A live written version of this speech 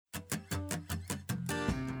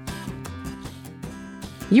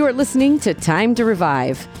You are listening to Time to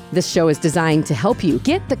Revive. This show is designed to help you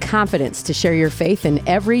get the confidence to share your faith in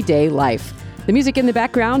everyday life. The music in the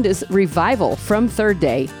background is Revival from Third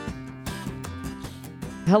Day.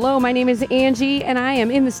 Hello, my name is Angie, and I am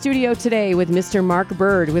in the studio today with Mr. Mark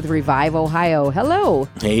Bird with Revive Ohio. Hello.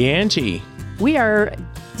 Hey, Angie. We are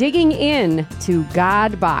digging in to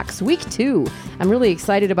God Box, week 2. I'm really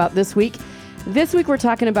excited about this week. This week we're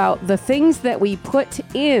talking about the things that we put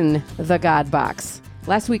in the God Box.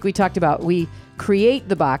 Last week we talked about we create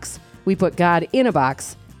the box, we put God in a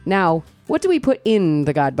box. Now, what do we put in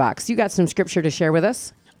the God Box? You got some scripture to share with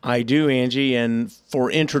us? I do, Angie, and for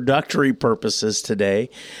introductory purposes today,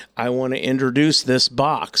 I want to introduce this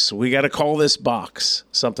box. We got to call this box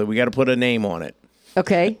something. We got to put a name on it.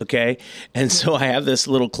 Okay. Okay? And so I have this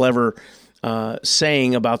little clever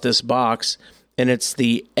saying about this box, and it's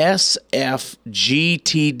the SFGTD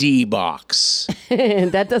box.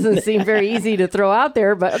 That doesn't seem very easy to throw out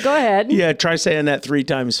there, but go ahead. Yeah, try saying that 3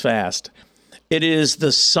 times fast. It is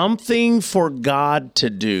the something for God to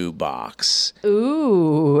do box.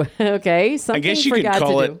 Ooh, okay. Something I guess you for could God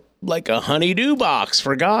call to it do. like a honey-do box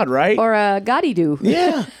for God, right? Or a Goddy-do.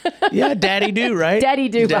 Yeah, daddy-do, right?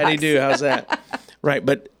 Daddy-do box. Daddy-do, how's that? Right,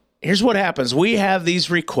 but here's what happens. We have these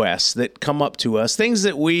requests that come up to us, things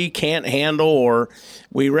that we can't handle or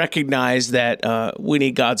we recognize that we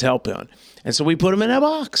need God's help on. And so we put them in a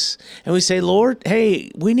box and we say, Lord, hey,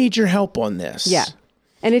 we need your help on this. Yeah.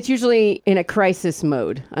 And it's usually in a crisis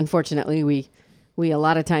mode. Unfortunately, we a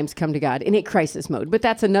lot of times come to God in a crisis mode. But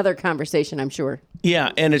that's another conversation, I'm sure.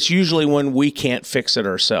 Yeah, and it's usually when we can't fix it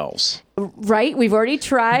ourselves. Right? We've already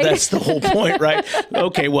tried. That's the whole point, right?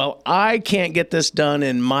 Okay, well, I can't get this done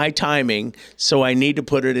in my timing, so I need to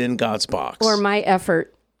put it in God's box. Or my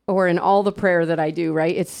effort, or in all the prayer that I do,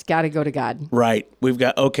 right? It's got to go to God. Right. We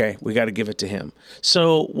got to give it to him.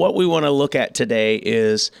 So what we want to look at today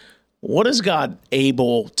is, what is God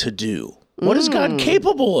able to do? What is God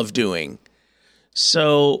capable of doing?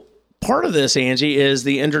 So part of this, Angie, is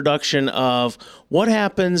the introduction of what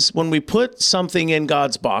happens when we put something in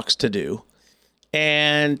God's box to do,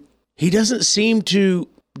 and he doesn't seem to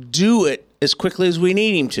do it as quickly as we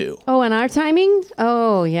need him to. Oh, and our timing?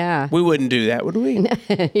 Oh, yeah. We wouldn't do that, would we?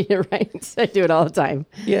 You're right. I do it all the time.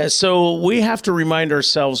 Yeah, so we have to remind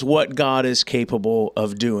ourselves what God is capable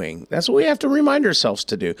of doing. That's what we have to remind ourselves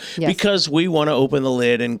to do. Yes. Because we want to open the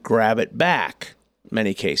lid and grab it back,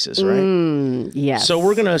 many cases, right? Yes. So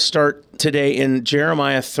we're going to start today in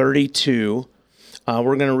Jeremiah 32.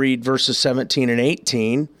 We're going to read verses 17 and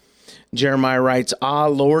 18. Jeremiah writes, Ah,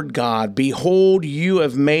 Lord God, behold, you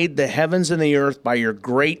have made the heavens and the earth by your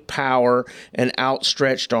great power and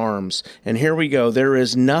outstretched arms. And here we go. There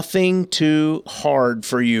is nothing too hard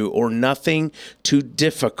for you or nothing too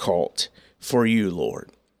difficult for you, Lord.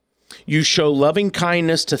 You show loving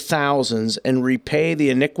kindness to thousands and repay the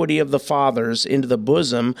iniquity of the fathers into the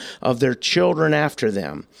bosom of their children after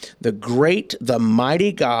them. The great, the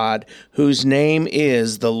mighty God, whose name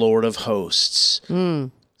is the Lord of hosts.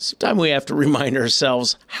 Sometimes we have to remind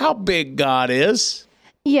ourselves how big God is.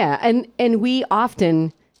 Yeah, and we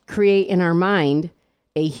often create in our mind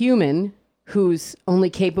a human who's only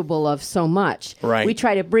capable of so much. Right. We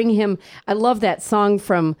try to bring him. I love that song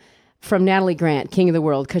from Natalie Grant, King of the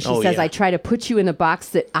World, because she says, yeah. I try to put you in the box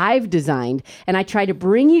that I've designed, and I try to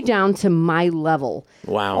bring you down to my level.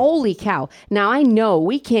 Wow. Holy cow. Now, I know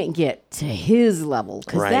we can't get to his level,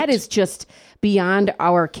 because Right. that is just beyond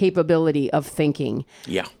our capability of thinking.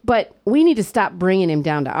 Yeah. But we need to stop bringing him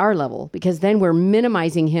down to our level, because then we're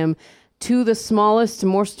minimizing him to the smallest,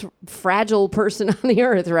 most fragile person on the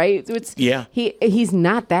earth, right? Yeah. He's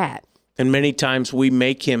not that. And many times we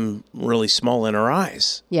make him really small in our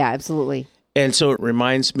eyes. Yeah, absolutely. And so it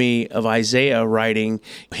reminds me of Isaiah writing,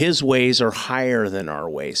 his ways are higher than our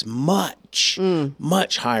ways, much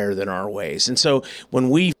higher than our ways. And so when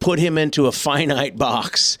we put him into a finite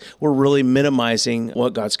box, we're really minimizing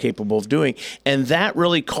what God's capable of doing. And that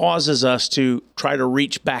really causes us to try to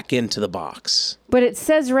reach back into the box. But it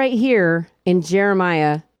says right here in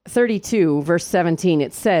Jeremiah 32, verse 17,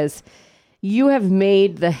 it says, you have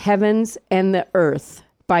made the heavens and the earth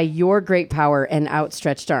by your great power and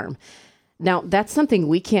outstretched arm. Now, that's something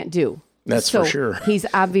we can't do. That's for sure. He's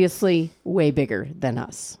obviously way bigger than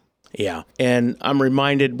us. Yeah. And I'm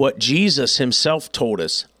reminded what Jesus himself told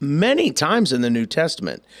us many times in the New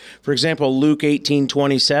Testament. For example, Luke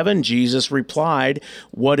 18:27, Jesus replied,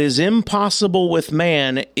 what is impossible with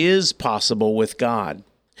man is possible with God.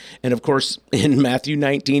 And of course, in Matthew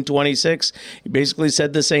 19:26, he basically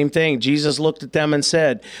said the same thing. Jesus looked at them and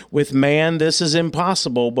said, with man, this is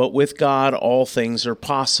impossible, but with God, all things are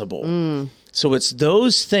possible. So it's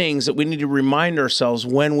those things that we need to remind ourselves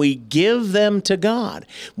when we give them to God,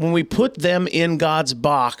 when we put them in God's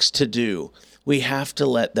box to do, we have to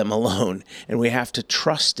let them alone and we have to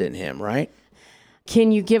trust in him, right?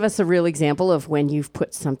 Can you give us a real example of when you've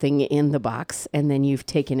put something in the box and then you've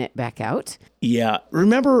taken it back out? Yeah.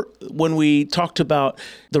 Remember when we talked about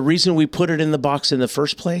the reason we put it in the box in the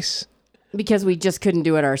first place? Because we just couldn't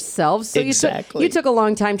do it ourselves. So Exactly. you took a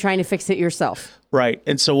long time trying to fix it yourself. Right.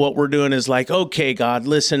 And so what we're doing is like, okay, God,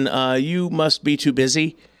 listen, you must be too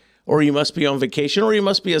busy, or you must be on vacation, or you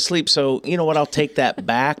must be asleep. So you know what? I'll take that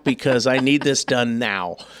back because I need this done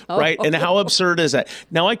now. Right. And how absurd is that?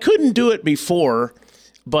 Now, I couldn't do it before,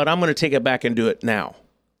 but I'm going to take it back and do it now.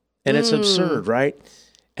 And it's absurd, right?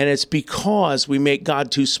 And it's because we make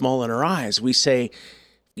God too small in our eyes. We say,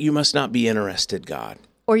 you must not be interested, God.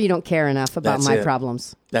 Or you don't care enough about That's my it.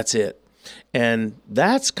 problems. That's it. And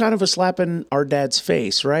that's kind of a slap in our dad's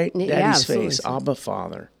face, right? Yeah, Daddy's absolutely. face, Abba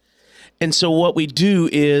Father. And so what we do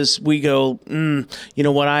is we go, you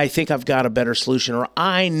know what, I think I've got a better solution, or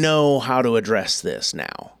I know how to address this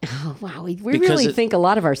now. Oh, wow. We Because really think a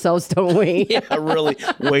lot of ourselves, don't we? Yeah, really,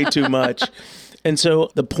 way too much. And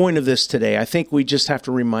so the point of this today, I think we just have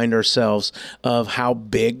to remind ourselves of how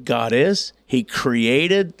big God is. He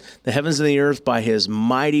created the heavens and the earth by his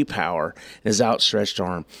mighty power and his outstretched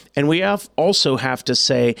arm. And we also have to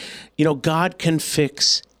say, you know, God can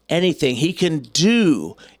fix anything. He can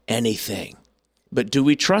do anything. But do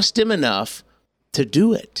we trust him enough to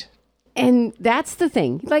do it? And that's the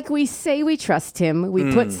thing. Like we say we trust him.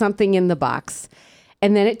 We put something in the box,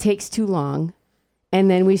 and then it takes too long. And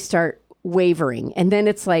then we start wavering. And then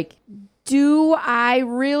it's like, do I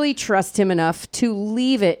really trust him enough to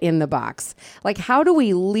leave it in the box? Like, how do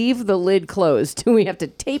we leave the lid closed? Do we have to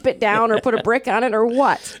tape it down or put a brick on it or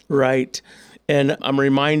what? Right. And I'm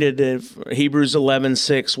reminded of Hebrews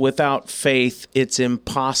 11:6, without faith, it's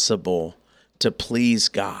impossible to please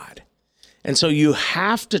God. And so you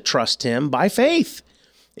have to trust him by faith.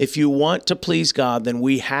 If you want to please God, then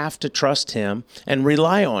we have to trust him and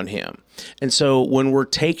rely on him. And so when we're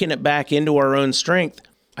taking it back into our own strength,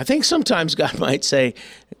 I think sometimes God might say,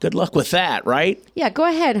 good luck with that, right? Yeah, go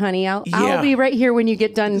ahead, honey. I'll Yeah. be right here when you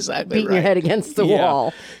get done Exactly beating your right. head against the Yeah.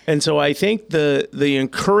 wall. And so I think the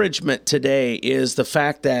encouragement today is the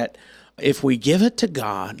fact that if we give it to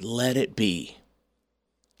God, let it be.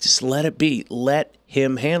 Just let it be. Let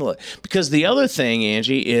him handle it. Because the other thing,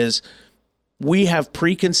 Angie, is we have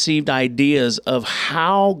preconceived ideas of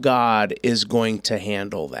how God is going to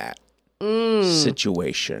handle that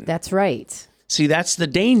situation. That's right. See, that's the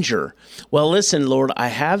danger. Well, listen, Lord, I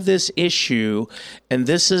have this issue, and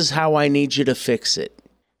this is how I need you to fix it.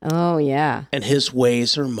 Oh, yeah. And his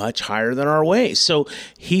ways are much higher than our ways. So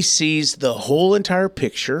he sees the whole entire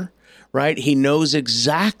picture, right? He knows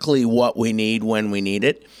exactly what we need when we need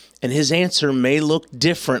it. And his answer may look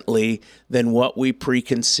differently than what we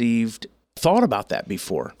preconceived thought about that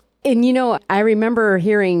before. And, you know, I remember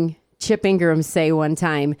hearing Chip Ingram say one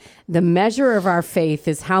time, the measure of our faith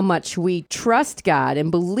is how much we trust God and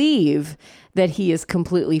believe that he is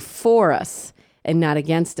completely for us and not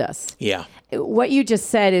against us. Yeah. What you just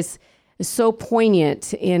said is so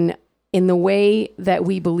poignant in the way that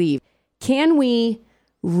we believe. Can we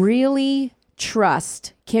really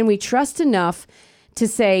trust? Can we trust enough to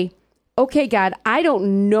say, okay, God, I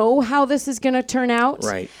don't know how this is going to turn out.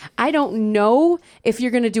 Right. I don't know if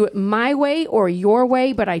you're going to do it my way or your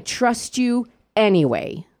way, but I trust you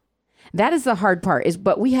anyway. That is the hard part,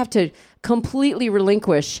 but we have to completely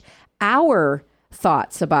relinquish our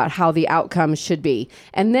thoughts about how the outcome should be.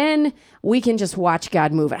 And then we can just watch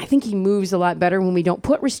God move. I think he moves a lot better when we don't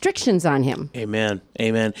put restrictions on him. Amen.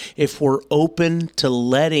 Amen. If we're open to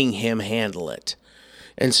letting him handle it.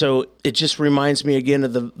 And so it just reminds me again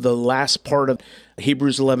of the last part of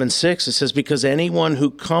Hebrews 11:6. It says, because anyone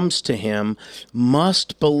who comes to him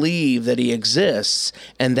must believe that he exists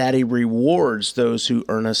and that he rewards those who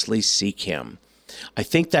earnestly seek him. I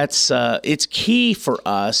think that's it's key for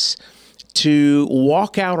us to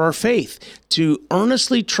walk out our faith, to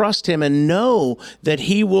earnestly trust him and know that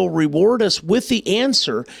he will reward us with the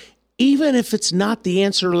answer, even if it's not the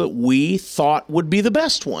answer that we thought would be the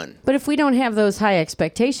best one. But if we don't have those high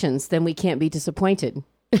expectations, then we can't be disappointed.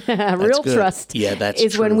 Real good. trust Yeah, that's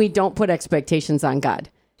is when true. we don't put expectations on God.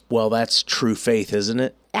 Well, that's true faith, isn't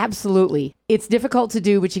it? Absolutely. It's difficult to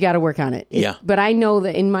do, but you got to work on it. Yeah. But I know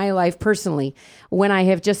that in my life personally, when I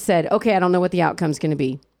have just said, okay, I don't know what the outcome's going to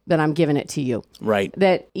be, then I'm giving it to you. Right.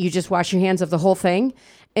 That you just wash your hands of the whole thing.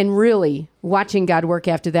 And really watching God work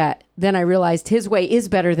after that, then I realized his way is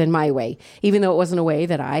better than my way, even though it wasn't a way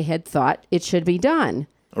that I had thought it should be done.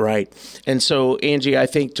 Right. And so, Angie, I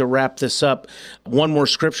think to wrap this up, one more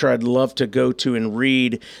scripture I'd love to go to and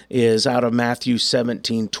read is out of Matthew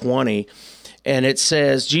 17:20. And it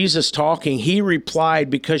says, Jesus talking, he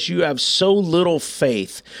replied, because you have so little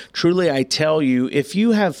faith. Truly, I tell you, if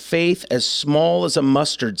you have faith as small as a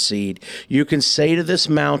mustard seed, you can say to this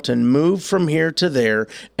mountain, move from here to there,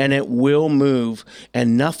 and it will move,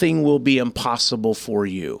 and nothing will be impossible for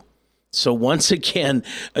you. So once again,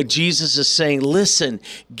 Jesus is saying, listen,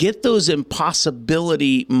 get those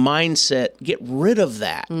impossibility mindset, get rid of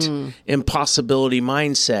that impossibility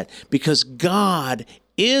mindset, because God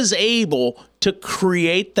is able to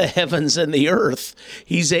create the heavens and the earth.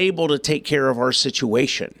 He's able to take care of our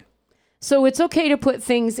situation. So it's okay to put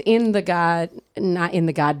things in the God, not in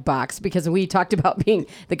the God box, because we talked about being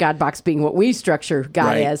the God box being what we structure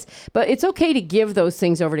God as. But it's okay to give those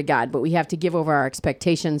things over to God, but we have to give over our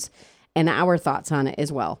expectations and our thoughts on it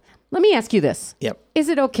as well. Let me ask you this. Yep. Is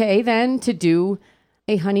it okay then to do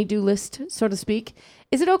a honey-do list, so to speak?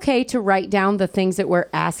 Is it okay to write down the things that we're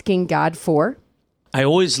asking God for? I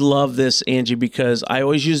always love this, Angie, because I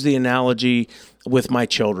always use the analogy with my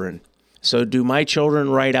children. So do my children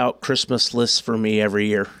write out Christmas lists for me every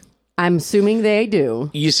year? I'm assuming they do.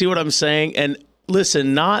 You see what I'm saying? And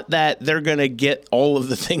listen, not that they're going to get all of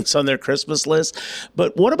the things on their Christmas list,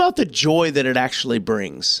 but what about the joy that it actually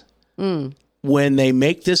brings? When they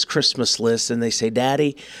make this Christmas list and they say,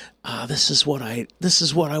 Daddy, this is what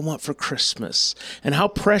I want for Christmas. And how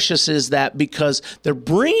precious is that? Because they're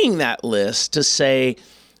bringing that list to say,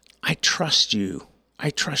 I trust you. I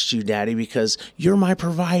trust you, Daddy, because you're my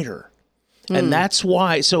provider. And that's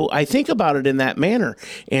why. So I think about it in that manner.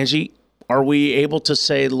 Angie, are we able to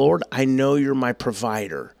say, Lord, I know you're my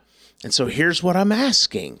provider. And so here's what I'm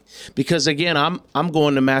asking, because again, I'm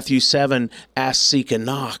going to Matthew 7, ask, seek, and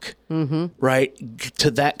knock, right? To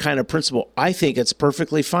that kind of principle. I think it's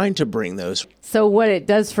perfectly fine to bring those. So what it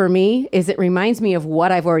does for me is it reminds me of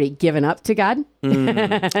what I've already given up to God.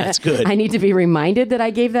 That's good. I need to be reminded that I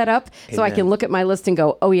gave that up so I can look at my list and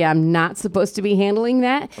go, oh yeah, I'm not supposed to be handling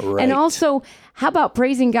that. Right. And also, how about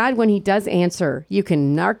praising God when he does answer? You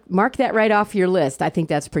can mark that right off your list. I think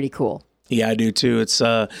that's pretty cool. Yeah, I do too. It's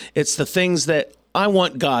the things that I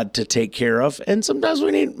want God to take care of, and sometimes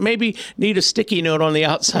we need a sticky note on the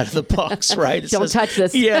outside of the box, right? Don't touch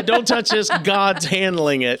this. Yeah, don't touch this. God's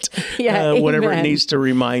handling it. Yeah, whatever it amen. needs to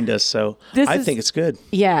remind us. So I think it's good.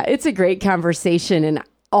 Yeah, it's a great conversation, and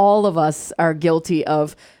all of us are guilty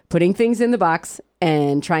of putting things in the box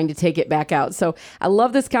and trying to take it back out. So I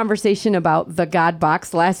love this conversation about the God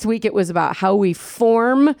box. Last week it was about how we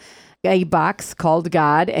form a box called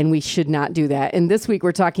God, and we should not do that. And this week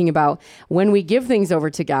we're talking about when we give things over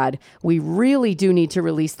to God, we really do need to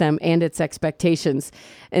release them and its expectations.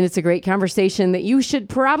 And it's a great conversation that you should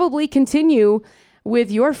probably continue with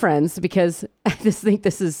your friends, because I just think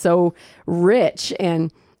this is so rich.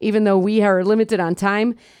 And even though we are limited on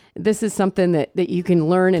time, this is something that you can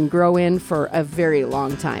learn and grow in for a very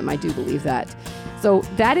long time. I do believe that. So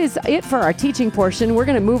that is it for our teaching portion. We're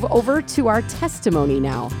going to move over to our testimony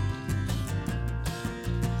now.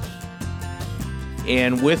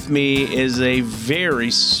 And with me is a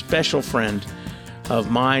very special friend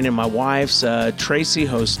of mine and my wife's, Tracy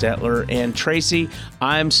Hostetler. And Tracy,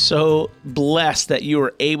 I'm so blessed that you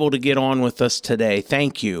were able to get on with us today.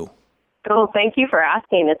 Thank you. Oh, thank you for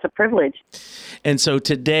asking. It's a privilege. And so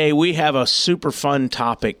today we have a super fun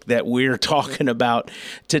topic that we're talking about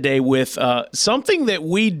today with something that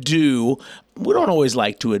we do. We don't always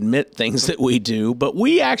like to admit things that we do, but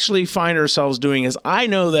we actually find ourselves doing as I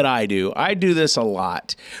know that I do. I do this a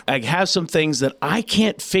lot. I have some things that I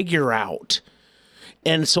can't figure out.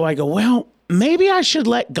 And so I go, well, maybe I should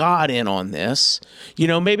let God in on this.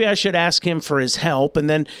 Maybe I should ask him for his help. And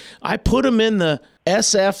then I put him in the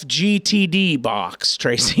SFGTD box,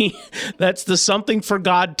 Tracy. That's the something for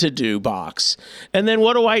God to do box. And then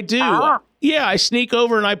what do? Yeah, I sneak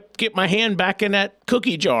over and I get my hand back in that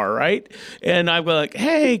cookie jar, right? And I'm like,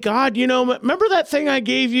 hey, God, remember that thing I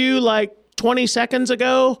gave you like 20 seconds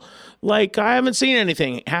ago? Like, I haven't seen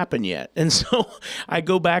anything happen yet. And so I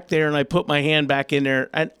go back there and I put my hand back in there.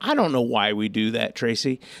 And I don't know why we do that,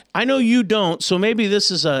 Tracy. I know you don't. So maybe this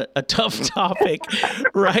is a tough topic,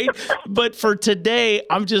 right? But for today,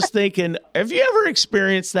 I'm just thinking, have you ever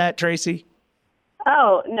experienced that, Tracy?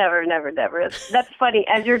 Oh, never. That's funny.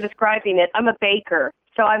 As you're describing it, I'm a baker.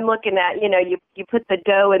 So I'm looking at, you put the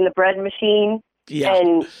dough in the bread machine. Yeah.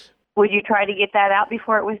 And would you try to get that out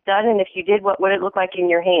before it was done? And if you did, what would it look like in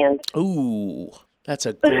your hands? Ooh, that's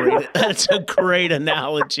a great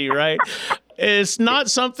analogy, right? It's not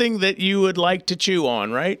something that you would like to chew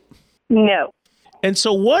on, right? No. And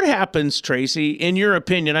so what happens, Tracy, in your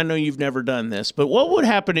opinion, I know you've never done this, but what would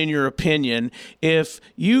happen in your opinion if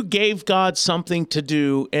you gave God something to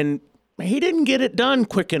do and he didn't get it done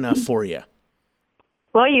quick enough for you?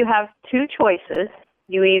 Well, you have two choices.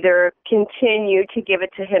 You either continue to give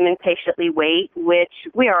it to him and patiently wait, which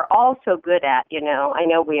we are all so good at, I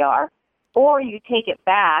know we are. Or you take it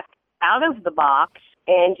back out of the box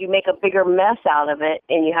and you make a bigger mess out of it,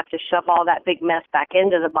 and you have to shove all that big mess back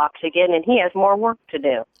into the box again, and he has more work to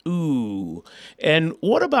do. Ooh. And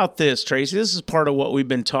what about this, Tracy? This is part of what we've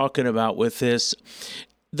been talking about with this.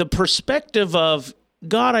 The perspective of,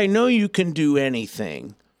 God, I know you can do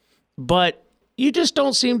anything, but you just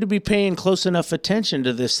don't seem to be paying close enough attention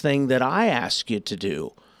to this thing that I ask you to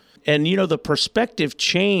do. And, the perspective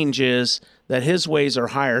change is that his ways are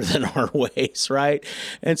higher than our ways, right?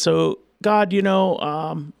 And so, God,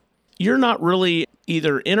 you're not really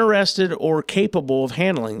either interested or capable of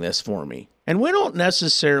handling this for me. And we don't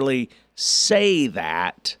necessarily say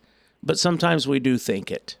that, but sometimes we do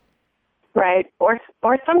think it. Right. Or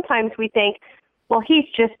sometimes we think, well, he's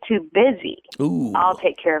just too busy. Ooh. I'll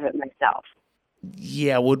take care of it myself.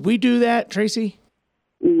 Yeah, would we do that, Tracy?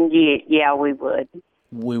 Yeah, we would.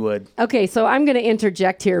 We would. Okay, so I'm going to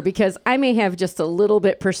interject here because I may have just a little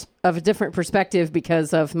bit of a different perspective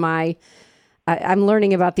because of I'm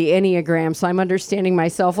learning about the Enneagram, so I'm understanding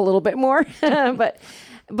myself a little bit more.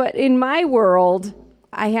 But in my world,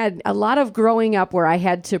 I had a lot of growing up where I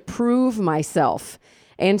had to prove myself.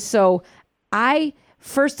 And so I,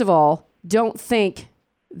 first of all, don't think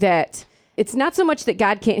that it's not so much that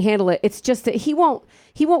God can't handle it. It's just that he won't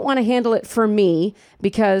want to handle it for me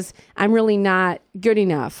because I'm really not good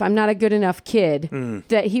enough. I'm not a good enough kid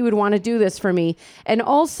that he would want to do this for me. And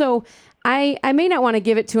also, I may not want to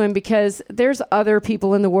give it to him because there's other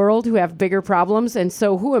people in the world who have bigger problems. And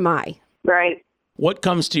so who am I? Right. What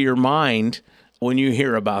comes to your mind when you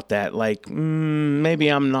hear about that? Like, maybe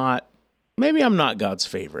I'm not God's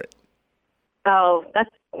favorite. Oh, that's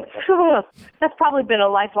probably been a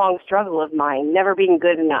lifelong struggle of mine, never being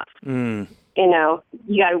good enough.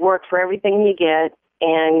 You got to work for everything you get.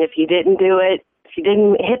 And if you didn't do it, if you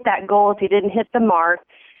didn't hit that goal, if you didn't hit the mark,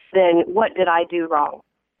 then what did I do wrong?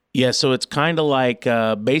 Yeah, so it's kind of like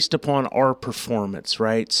based upon our performance,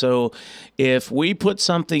 right? So if we put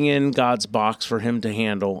something in God's box for him to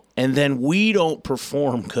handle and then we don't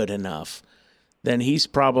perform good enough, then he's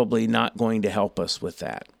probably not going to help us with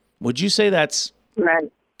that. Would you say that's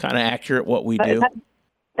right? Kind of accurate what we do?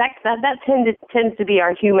 That tends to be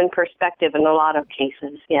our human perspective in a lot of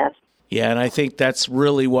cases, yes. Yeah, and I think that's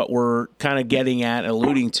really what we're kind of getting at,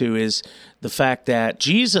 alluding to, is the fact that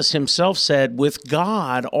Jesus himself said, with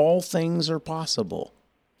God, all things are possible.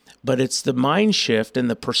 But it's the mind shift and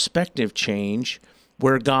the perspective change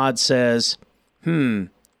where God says, you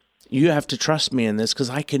have to trust me in this because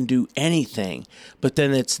I can do anything. But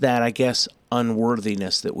then it's that, I guess,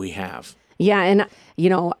 unworthiness that we have. Yeah, and,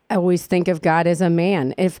 I always think of God as a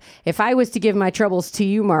man. If I was to give my troubles to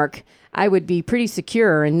you, Mark, I would be pretty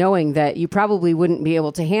secure in knowing that you probably wouldn't be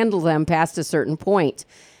able to handle them past a certain point.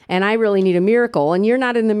 And I really need a miracle. And you're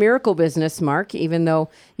not in the miracle business, Mark, even though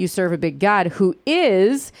you serve a big God who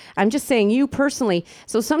is, I'm just saying you personally.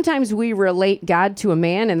 So sometimes we relate God to a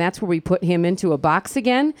man, and that's where we put him into a box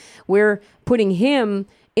again. We're putting him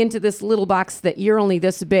into this little box that you're only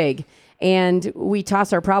this big. And we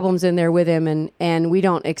toss our problems in there with him, and we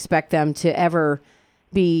don't expect them to ever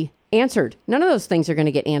be answered. None of those things are going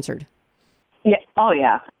to get answered. Yeah. Oh,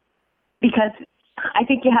 yeah. Because I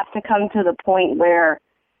think you have to come to the point where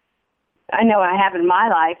I know I have in my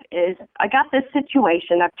life is I got this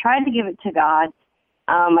situation. I've tried to give it to God.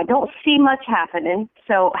 I don't see much happening.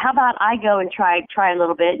 So how about I go and try a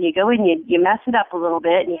little bit, and you go and you mess it up a little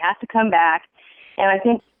bit, and you have to come back. And I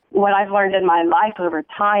think what I've learned in my life over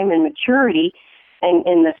time and maturity and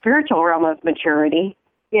in the spiritual realm of maturity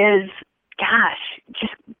is, gosh,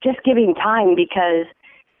 just giving time because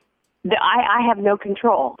I have no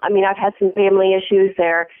control. I mean, I've had some family issues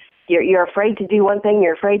there. You're afraid to do one thing,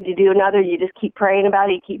 you're afraid to do another. You just keep praying about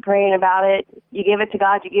it. You keep praying about it. You give it to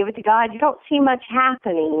God. You give it to God. You don't see much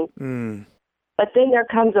happening. But then there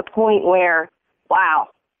comes a point where, wow,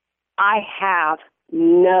 I have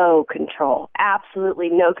no control, absolutely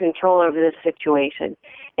no control over this situation.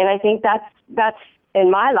 And I think that's in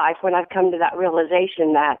my life when I've come to that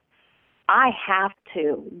realization that I have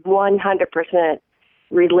to 100%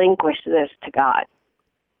 relinquish this to God.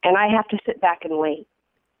 And I have to sit back and wait.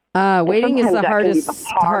 Waiting is the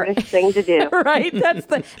hardest thing to do. Right?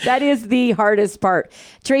 That is the hardest part.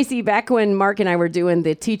 Tracy, back when Mark and I were doing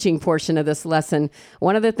the teaching portion of this lesson,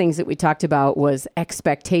 one of the things that we talked about was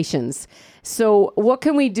expectations. So what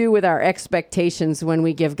can we do with our expectations when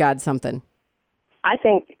we give God something? I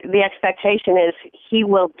think the expectation is he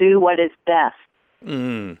will do what is best.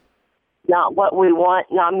 Not what we want,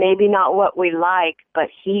 maybe not what we like, but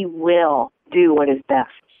he will do what is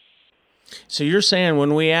best. So you're saying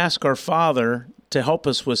when we ask our Father to help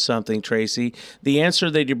us with something, Tracy, the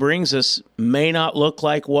answer that he brings us may not look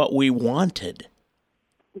like what we wanted.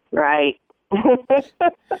 Right.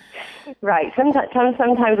 Right.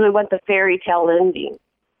 Sometimes we want the fairy tale ending.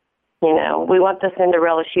 You know, we want the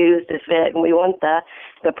Cinderella shoes to fit, and we want the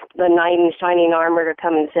knight in shining armor to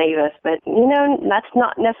come and save us. But, you know, that's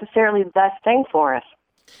not necessarily the best thing for us.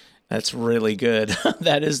 That's really good.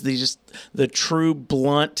 That is the true,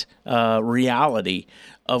 blunt reality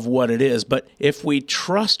of what it is. But if we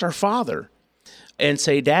trust our Father and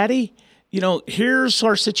say, Daddy, you know, here's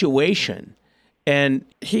our situation, and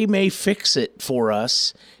he may fix it for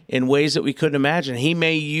us in ways that we couldn't imagine. He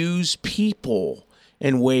may use people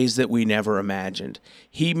in ways that we never imagined.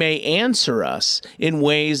 He may answer us in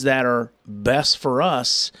ways that are best for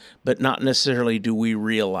us, but not necessarily do we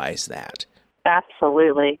realize that.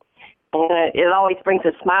 Absolutely. And it always brings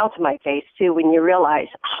a smile to my face, too, when you realize,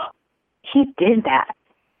 he did that.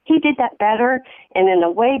 He did that better and in a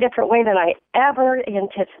way different way than I ever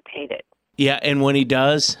anticipated. Yeah, and when he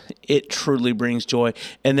does, it truly brings joy.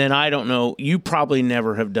 And then I don't know, you probably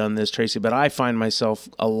never have done this, Tracy, but I find myself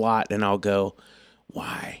a lot, and I'll go,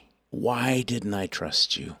 why? Why didn't I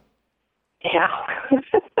trust you? Yeah.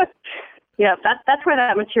 Yeah, that's where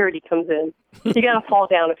that maturity comes in. You got to fall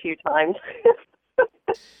down a few times.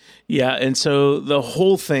 Yeah, and so the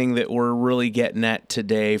whole thing that we're really getting at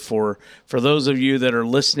today for those of you that are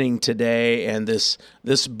listening today, and this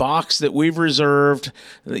box that we've reserved,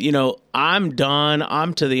 you know, I'm done.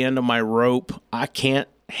 I'm to the end of my rope. I can't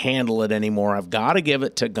handle it anymore. I've got to give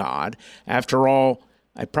it to God. After all,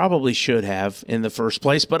 I probably should have in the first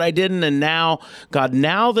place, but I didn't. And now, God,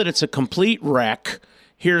 now that it's a complete wreck,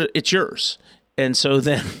 here, it's yours. And so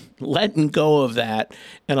then letting go of that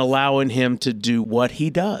and allowing him to do what he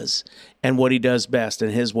does and what he does best.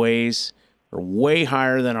 And his ways are way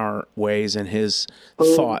higher than our ways, and his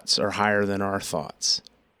thoughts are higher than our thoughts.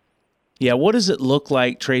 Yeah, what does it look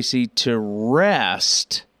like, Tracy, to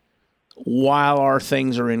rest while our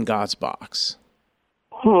things are in God's box?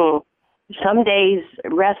 Some days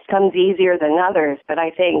rest comes easier than others, but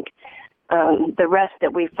I think the rest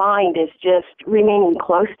that we find is just remaining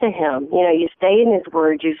close to him. You know, you stay in his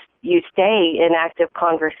word, you stay in active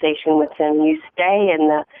conversation with him, you stay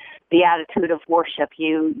in the attitude of worship,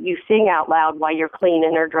 you sing out loud while you're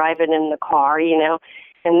cleaning or driving in the car, you know,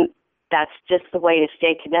 and that's just the way to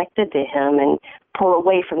stay connected to him and pull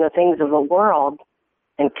away from the things of the world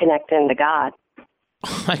and connect into God.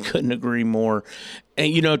 I couldn't agree more.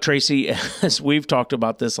 And you know, Tracy, as we've talked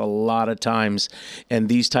about this a lot of times and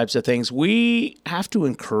these types of things, we have to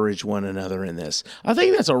encourage one another in this. I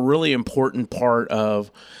think that's a really important part of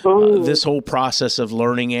this whole process of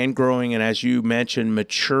learning and growing, and as you mentioned,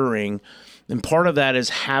 maturing. And part of that is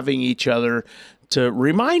having each other to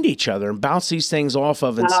remind each other and bounce these things off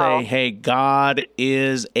of and say, hey, God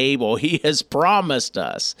is able. He has promised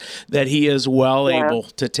us that he is well able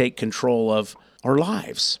to take control of our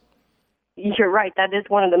lives. You're right. That is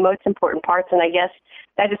one of the most important parts, and I guess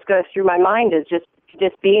that just goes through my mind is just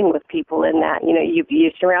being with people in that. You know,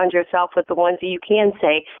 you surround yourself with the ones that you can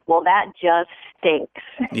say, well, that just stinks.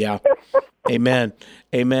 Yeah. Amen.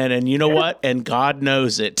 Amen. And you know what? And God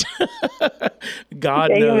knows it. God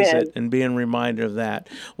knows it, and being reminded of that.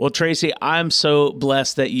 Well, Tracy, I'm so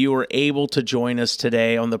blessed that you were able to join us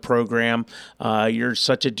today on the program. You're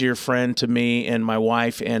such a dear friend to me and my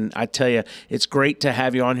wife, and I tell you, it's great to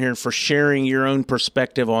have you on here for sharing your own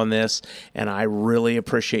perspective on this, and I really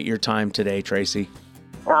appreciate your time today, Tracy.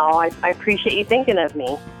 Oh, I appreciate you thinking of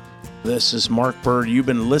me. This is Mark Bird. You've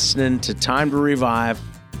been listening to Time to Revive.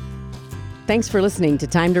 Thanks for listening to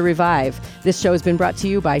Time to Revive. This show has been brought to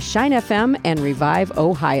you by Shine FM and Revive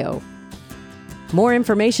Ohio. More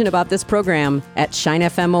information about this program at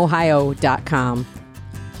shinefmohio.com.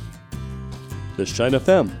 The Shine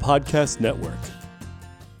FM Podcast Network.